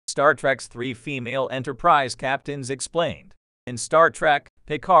Star Trek's 3 female Enterprise captains explained. In Star Trek,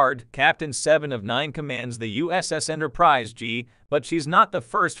 Picard, Captain 7 of 9 commands the USS Enterprise G, but she's not the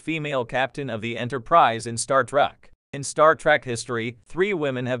first female captain of the Enterprise in Star Trek. In Star Trek history, 3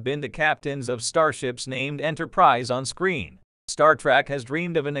 women have been the captains of starships named Enterprise on screen. Star Trek has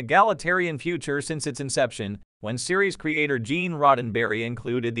dreamed of an egalitarian future since its inception, when series creator Gene Roddenberry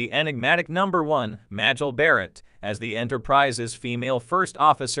included the enigmatic number 1, Majel Barrett, as the Enterprise's female first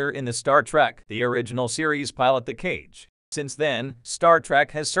officer in the Star Trek, the original series pilot The Cage. Since then, Star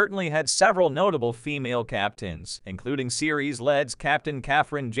Trek has certainly had several notable female captains, including series-leads Captain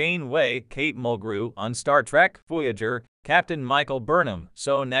Kathryn Janeway, Kate Mulgrew on Star Trek Voyager, Captain Michael Burnham,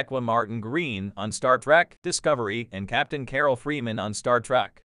 Sonequa Martin Green on Star Trek Discovery, and Captain Carol Freeman on Star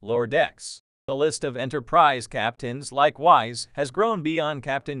Trek Lower Decks. The list of Enterprise captains, likewise, has grown beyond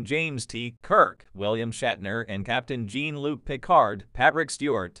Captain James T. Kirk, William Shatner, and Captain Jean-Luc Picard, Patrick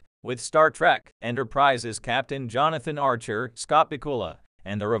Stewart, with Star Trek Enterprise's Captain Jonathan Archer, Scott Bakula,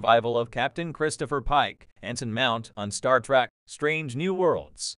 and the revival of Captain Christopher Pike, Anson Mount on Star Trek Strange New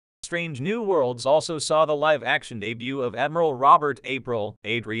Worlds. Strange New Worlds also saw the live-action debut of Admiral Robert April,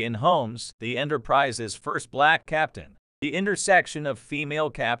 Adrian Holmes, the Enterprise's first black captain. The intersection of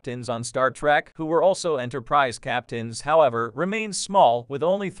female captains on Star Trek who were also Enterprise captains, however, remains small, with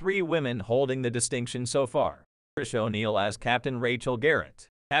only 3 women holding the distinction so far. Trish O'Neill as Captain Rachel Garrett.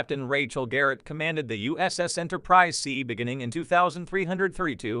 Captain Rachel Garrett commanded the USS Enterprise C beginning in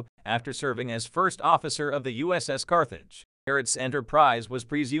 2332, after serving as first officer of the USS Carthage. Garrett's Enterprise was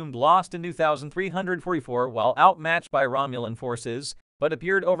presumed lost in 2344 while outmatched by Romulan forces, but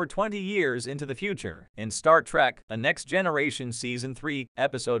appeared over 20 years into the future in Star Trek: A Next Generation Season 3,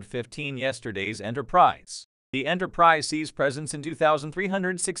 Episode 15 Yesterday's Enterprise. The Enterprise C's presence in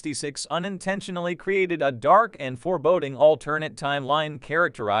 2366 unintentionally created a dark and foreboding alternate timeline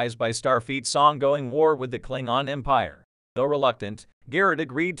characterized by Starfleet's ongoing war with the Klingon Empire. Though reluctant, Garrett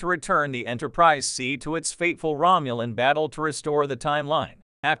agreed to return the Enterprise C to its fateful Romulan battle to restore the timeline.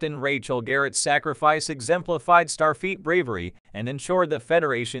 Captain Rachel Garrett's sacrifice exemplified Starfleet bravery and ensured the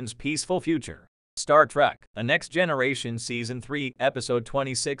Federation's peaceful future. Star Trek: A Next Generation Season 3, Episode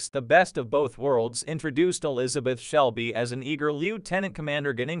 26 The Best of Both Worlds introduced Elizabeth Shelby as an eager lieutenant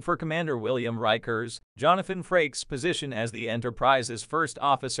commander gunning for Commander William Riker's, Jonathan Frakes' position as the Enterprise's first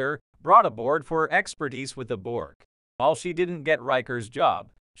officer, brought aboard for expertise with the Borg. While she didn't get Riker's job,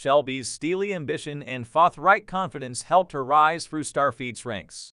 Shelby's steely ambition and forthright confidence helped her rise through Starfleet's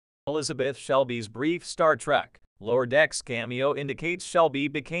ranks. Elizabeth Shelby's brief Star Trek Lower Decks cameo indicates Shelby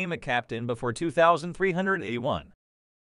became a captain before 2381.